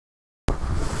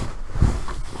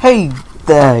Hey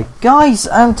there guys,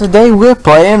 and today we're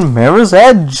playing Mirror's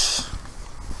Edge.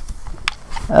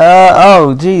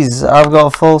 Oh geez, I've got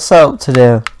a full setup to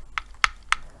do.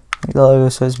 Make the logo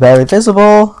so it's barely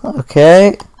visible.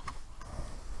 Okay.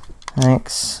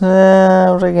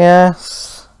 Accept, I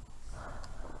guess.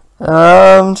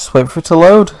 Just wait for it to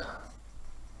load.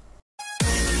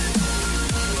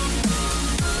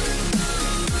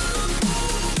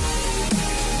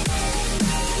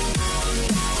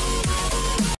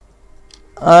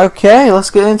 Okay, let's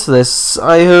get into this.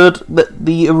 I heard that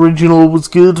the original was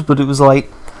good, but it was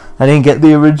like, I didn't get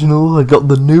the original, I got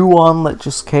the new one that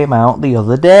just came out the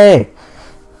other day.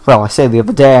 Well, I say the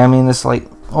other day, I mean it's like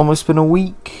almost been a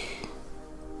week,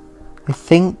 I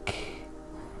think.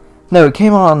 No, it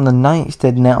came out on the 9th,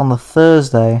 didn't it? On the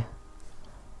Thursday.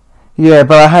 Yeah,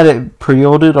 but I had it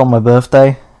pre-ordered on my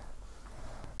birthday.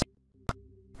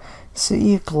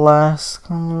 City of Glass,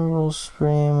 Conroll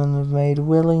Stream, and have made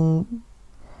willing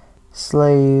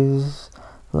slaves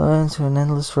learn to an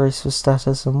endless race for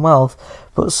status and wealth,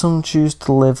 but some choose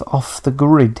to live off the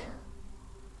grid.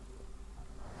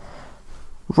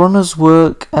 Runners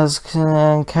work as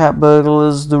cat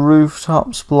burglars. The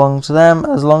rooftops belong to them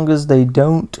as long as they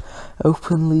don't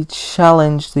openly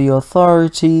challenge the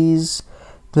authorities.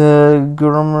 The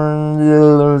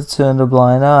Grumman turned a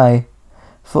blind eye.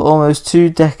 For almost 2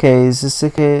 decades, the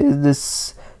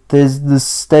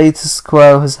status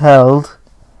quo has held.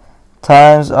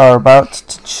 Times are about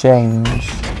to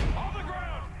change.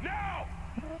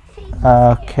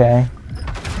 Okay.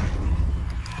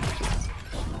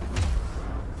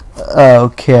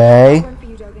 Okay.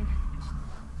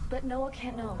 But Noah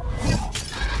can't know.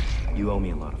 You owe me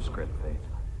a lot of script, Faith.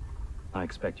 I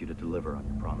expect you to deliver on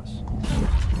your promise.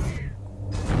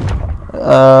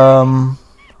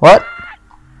 What?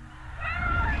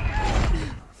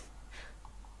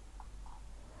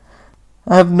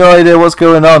 I have no idea what's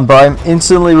going on, but I'm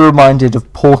instantly reminded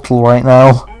of Portal right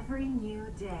now. Every new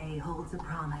day holds a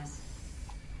promise.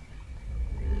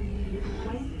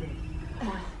 Waste it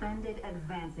or spend it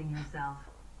advancing yourself,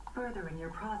 furthering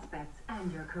your prospects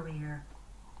and your career.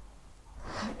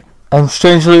 I'm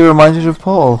strangely reminded of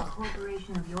Portal. A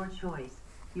corporation of your choice.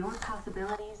 Your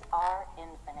possibilities are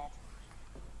infinite.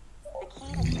 The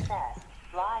key to success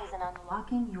lies in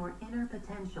unlocking your inner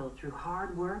potential through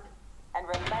hard work and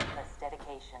relentless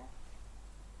dedication.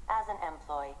 As an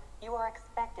employee, you are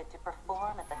expected to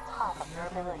perform at the top of your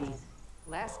abilities.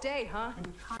 Last day, huh? And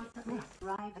constantly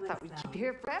strive to I thought we'd excel. keep you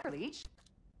here forever, Leech.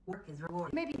 Work is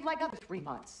rewarded. Maybe like other 3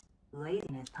 months.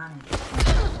 Laziness punished.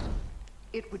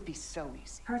 It would be so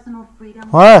easy. Personal freedom.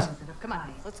 What? Come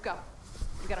on, let's go.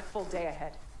 We got a full day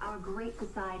ahead. Our great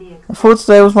society I thought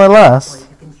today was my last.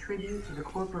 to contribute to the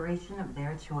corporation of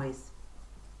their choice.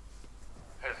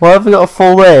 Why have I got a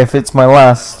full day if it's my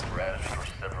last? Arrest for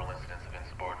several incidents of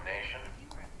insubordination,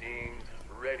 deemed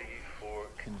ready for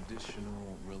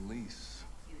conditional release.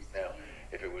 now.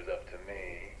 If it was up to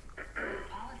me,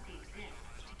 Policy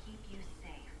exists to keep you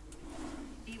safe.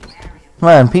 Be wary of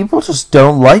Man, people just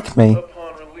don't like me.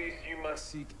 upon release, you must.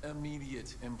 Seek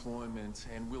immediate employment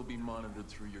and will be monitored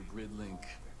through your grid link.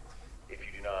 If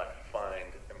you do not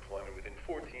find employment within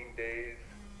 14 days,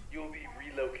 you'll be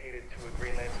relocated to a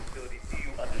Greenland facility. Do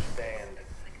you understand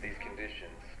these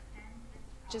conditions?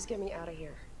 Just get me out of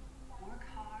here. work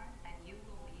hard and you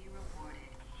will be rewarded.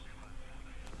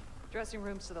 Dressing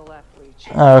room's to the left, Leech.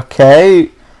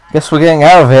 Okay, guess we're getting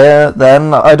out of here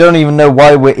then. I don't even know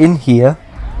why we're in here.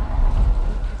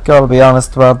 Gotta be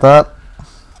honest about that.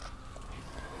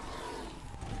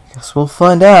 Guess we'll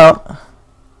find out.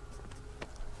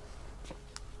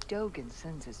 Dogan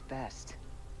sends his best.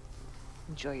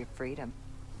 Enjoy your freedom.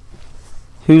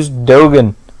 Who's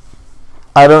Dogan?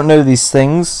 I don't know these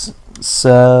things,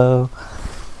 so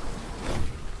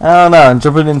I don't know. I'm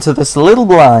jumping into this a little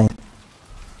blind,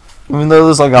 even though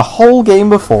there's like a whole game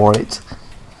before it.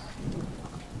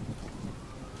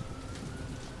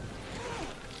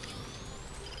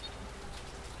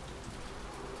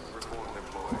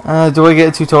 Do I get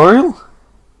a tutorial?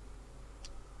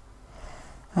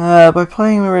 By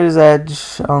playing Mirror's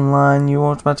Edge online, you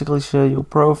automatically share your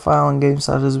profile and game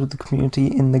status with the community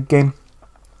in the game.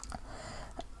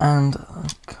 And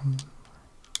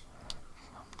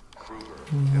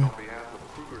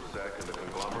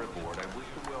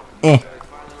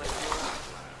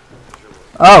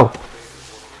Oh.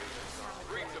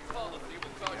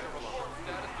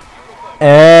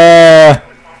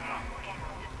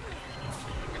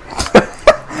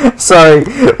 Sorry.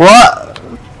 What?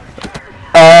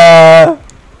 Am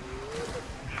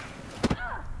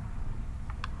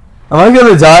I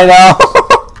gonna die now?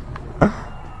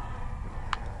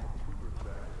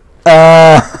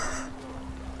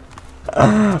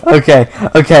 Okay,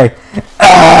 okay.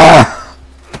 Ah!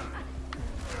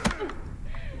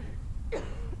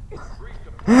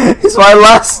 It's my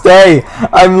last day.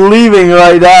 I'm leaving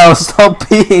right now. Stop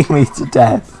beating me to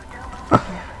death.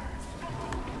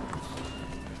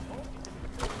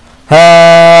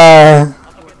 Ah.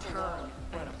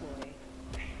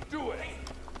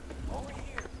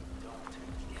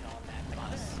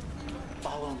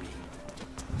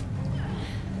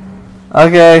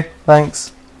 Okay,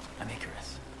 thanks. I'm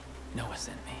Icarus. Noah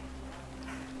sent me.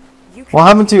 What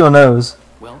happened to your nose?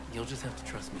 Well, you'll just have to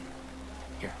trust me.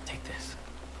 Here, take this.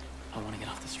 I want to get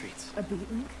off the streets. A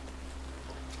beat link?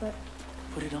 But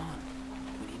Put it on.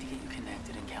 We need to get you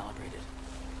connected and calibrated.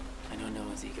 I know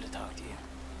Noah's eager to talk to you.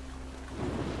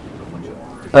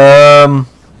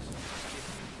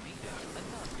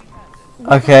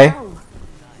 Okay.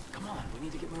 Come on, we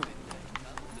need to get moving.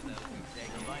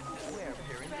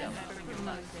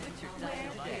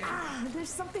 there's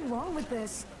something wrong with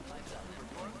this.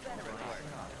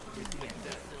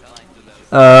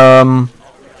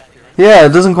 Yeah, it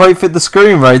doesn't quite fit the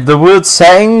screen right. The word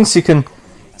settings, you can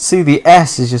see the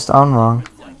S is just on wrong.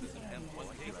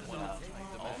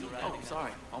 Oh,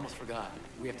 sorry, almost forgot.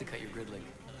 We have to cut your grid link.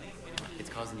 It's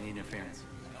causing the interference.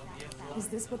 Is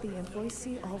this what the employees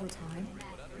see all the time?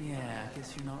 Yeah, I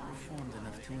guess you're not reformed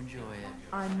enough to enjoy it.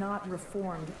 I'm not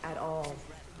reformed at all.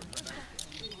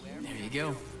 There you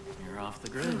go. You're off the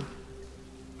grid.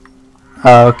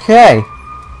 Okay.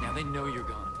 Now they know you're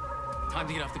gone. Time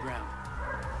to get off the ground.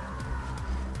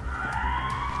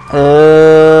 Get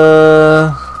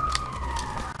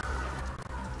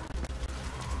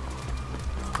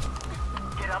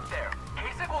up there.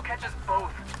 Kasich will catch us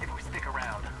both if we stick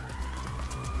around.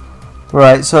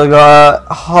 Right, so I got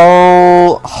a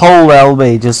hold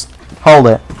LB, just hold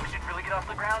it. We should really get off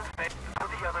the ground, Faith. Go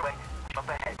the other way. Up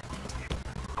ahead.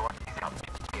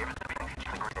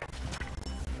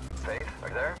 Faith, are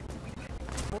you there?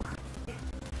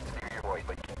 Hear your voice,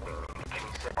 but can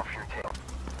you set off your tail?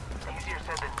 Easier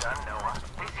said than done, Noah.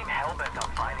 They seem hell-bent on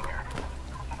finding her.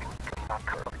 Not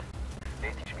curved. They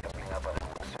teach me to clean up on it.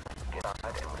 Get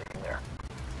outside and leave me there.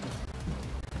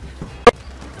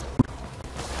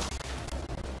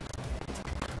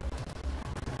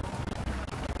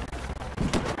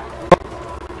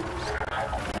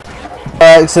 I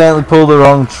accidentally pulled the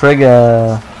wrong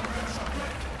trigger.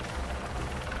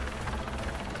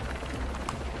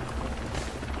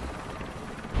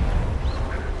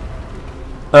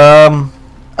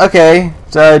 Okay,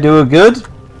 did I do a good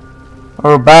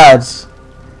or a bad?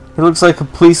 He looks like a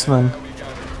policeman.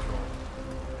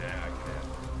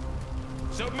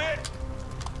 Submit!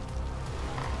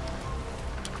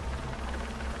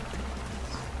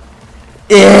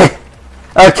 Yeah.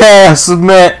 Okay, I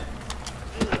submit.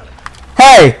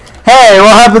 Hey, hey,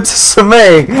 what happened to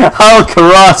submitting? I'll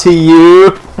karate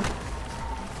you.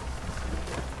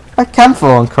 I can full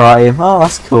on karate him. Oh,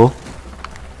 that's cool.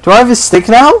 Do I have a stick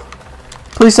now?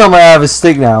 Please tell me I have a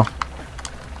stick now.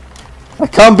 I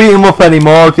can't beat him up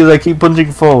anymore because I keep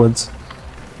punching forwards.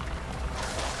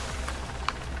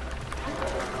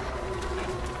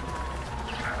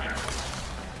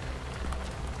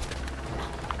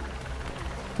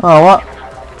 Oh, what?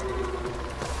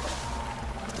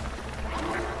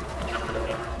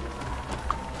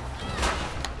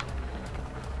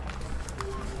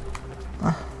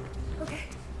 Okay,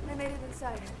 I made it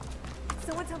inside.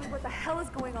 Someone tell me what the hell is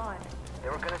going on. They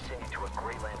were gonna send you to a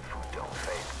Greyland food dome,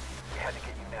 Faith. We had to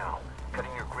get you now. Cutting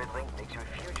your grid link makes you a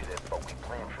fugitive, but we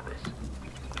planned for this.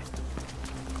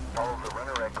 Follow the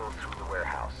runner echo through the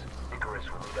warehouse. Icarus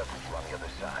will meet up with you on the other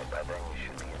side. By then, you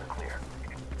should be in the clear.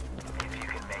 If you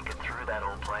can make it through that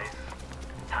old place,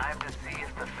 time to see if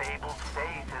the fabled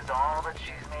Faith is all that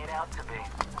she's made out to be.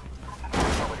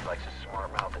 Nobody likes a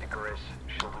smart mouth Icarus.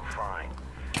 She'll do fine.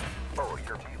 Oh,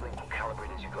 your B-link will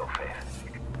calibrate as you go, Faith.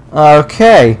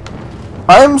 Okay.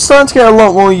 I'm starting to get a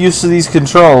lot more used to these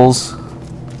controls.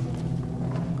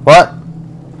 What?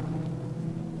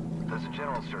 There's a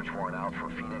general search warrant out for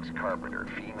Phoenix Carpenter,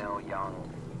 female, young,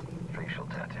 facial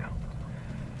tattoo.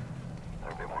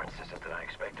 They're a bit more insistent than I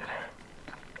expected.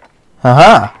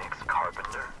 Haha. Phoenix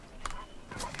Carpenter?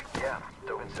 Yeah,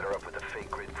 Dogan set her up with a fake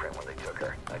grid print when they took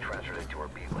her. I transferred it to her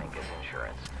B-Link as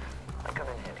insurance. I'll come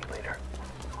in handy later.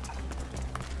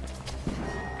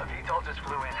 The VTOL just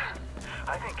flew in.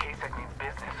 I think Kasich means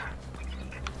business.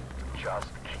 Just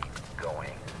keep going.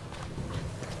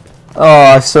 Oh,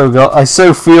 I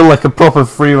so feel like a proper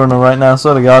freerunner right now,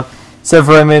 swear to God. Except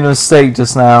for I made a mistake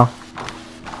just now.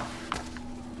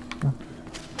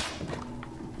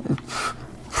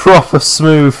 Proper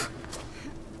smooth.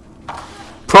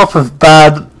 Proper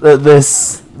bad at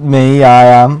this, me, I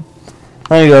am.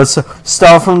 There you go. So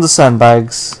start from the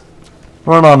sandbags.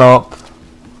 Run on up.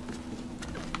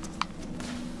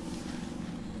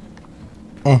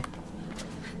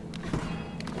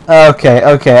 Okay,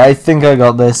 okay. I think I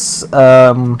got this.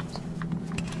 Oh,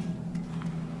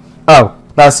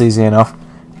 that's easy enough.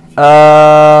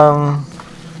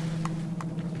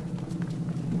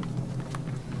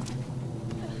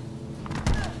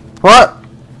 What?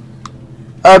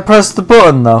 I pressed the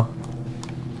button though.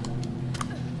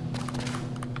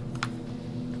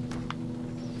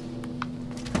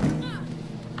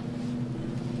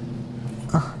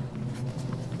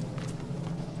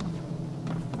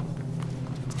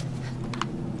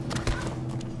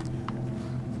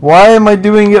 Why am I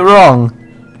doing it wrong?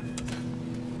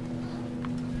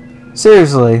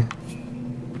 Seriously.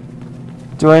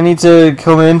 Do I need to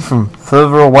come in from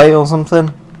further away or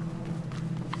something?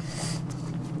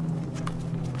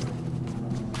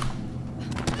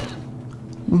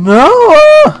 No!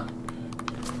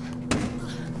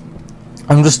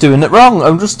 I'm just doing it wrong.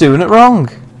 I'm just doing it wrong.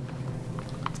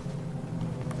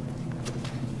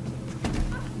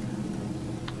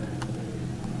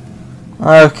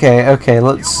 Okay, okay,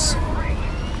 let's...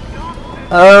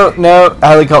 Oh, no,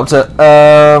 helicopter.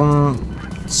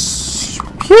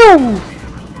 Pew!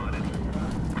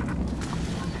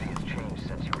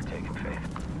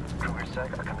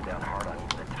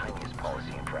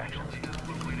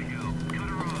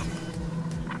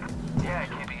 Yeah, it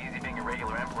can't be easy being a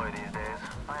regular employee these days.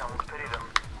 I almost pity them.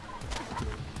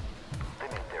 They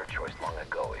made their choice long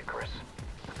ago, Icarus.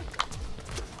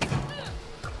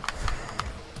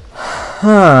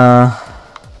 Huh.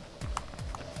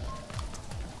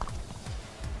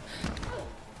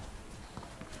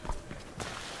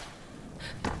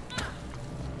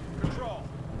 Control.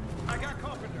 I got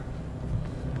Carpenter.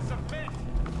 Submit.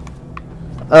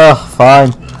 Oh,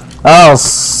 fine. I'll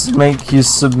make you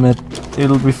submit.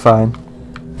 It'll be fine.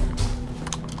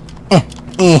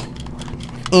 Eh.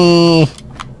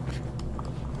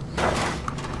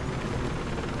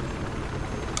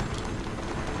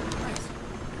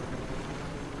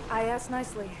 I asked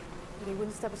nicely, but they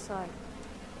wouldn't step aside.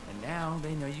 And now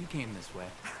they know you came this way.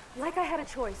 Like I had a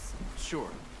choice. Sure.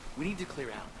 We need to clear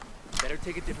out. Better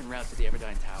take a different route to the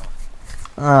Everdine Tower.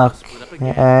 Split up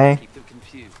again. Okay. Keep them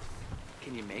confused.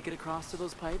 Can you make it across to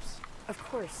those pipes? Of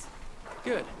course.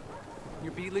 Good.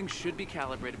 Your beeling should be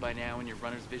calibrated by now and your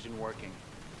runner's vision working.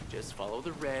 Just follow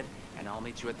the red, and I'll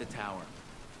meet you at the tower.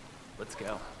 Let's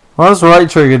go. What does right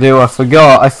trigger do? I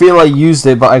forgot. I feel I used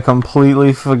it, but I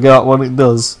completely forgot what it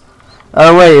does.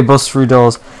 Oh wait, it busts through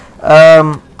doors.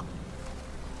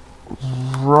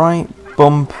 Right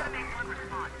bump.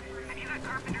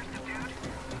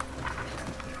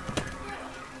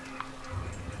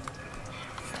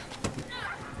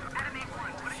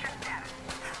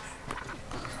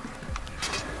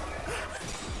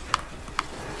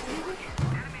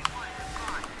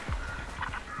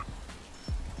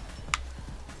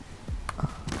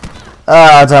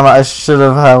 Ah, damn it, I should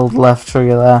have held left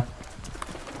trigger there.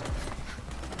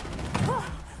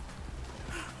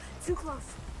 Too close.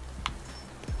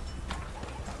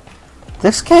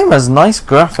 This game has nice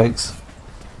graphics.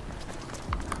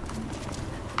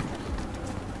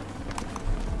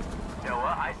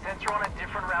 Noah, I sent you on a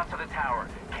different route to the tower.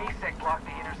 K-Sec blocked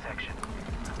the intersection.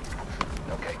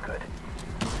 Okay, good.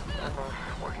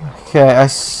 Okay, I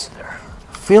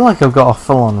feel like I've got a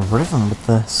full-on rhythm with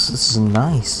this. This is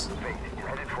nice. You're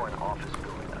headed for an office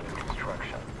building under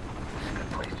construction. It's a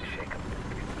good place to shake them.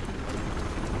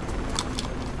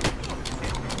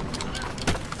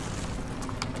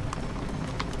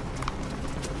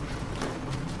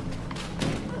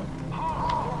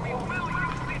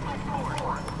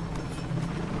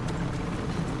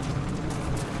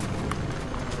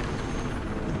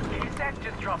 K-Sec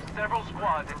just dropped several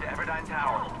squads into Everdine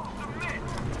Tower.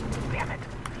 Damn it.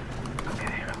 Okay,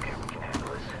 we can handle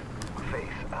this.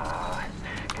 Faith,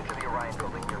 get to the Orion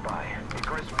building nearby.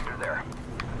 Icarus, you're there.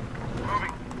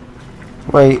 Moving.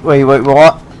 Wait,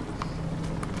 what?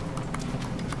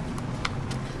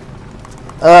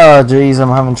 Oh, jeez, I'm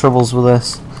having troubles with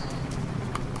this.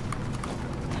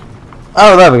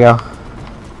 Oh, there we go.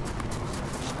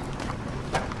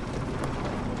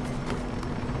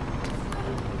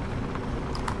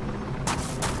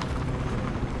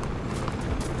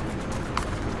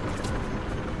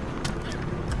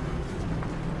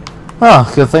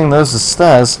 Oh, good thing those are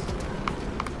stairs.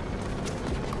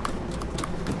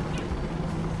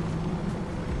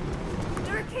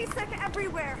 There are K-Sec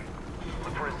everywhere.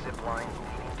 Look for a zip line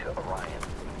leading to Orion.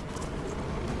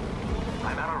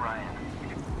 I'm at Orion.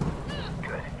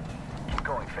 Good. Keep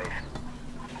going, Faith.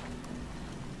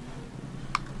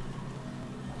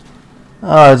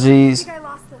 Oh I jeez. think I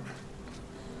lost them.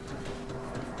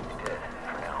 Dead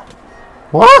for now.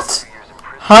 What? 2 years in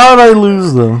prison. How did I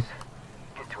lose them?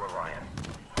 Get to Orion.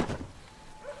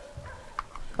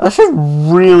 I should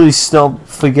really stop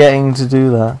forgetting to do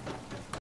that.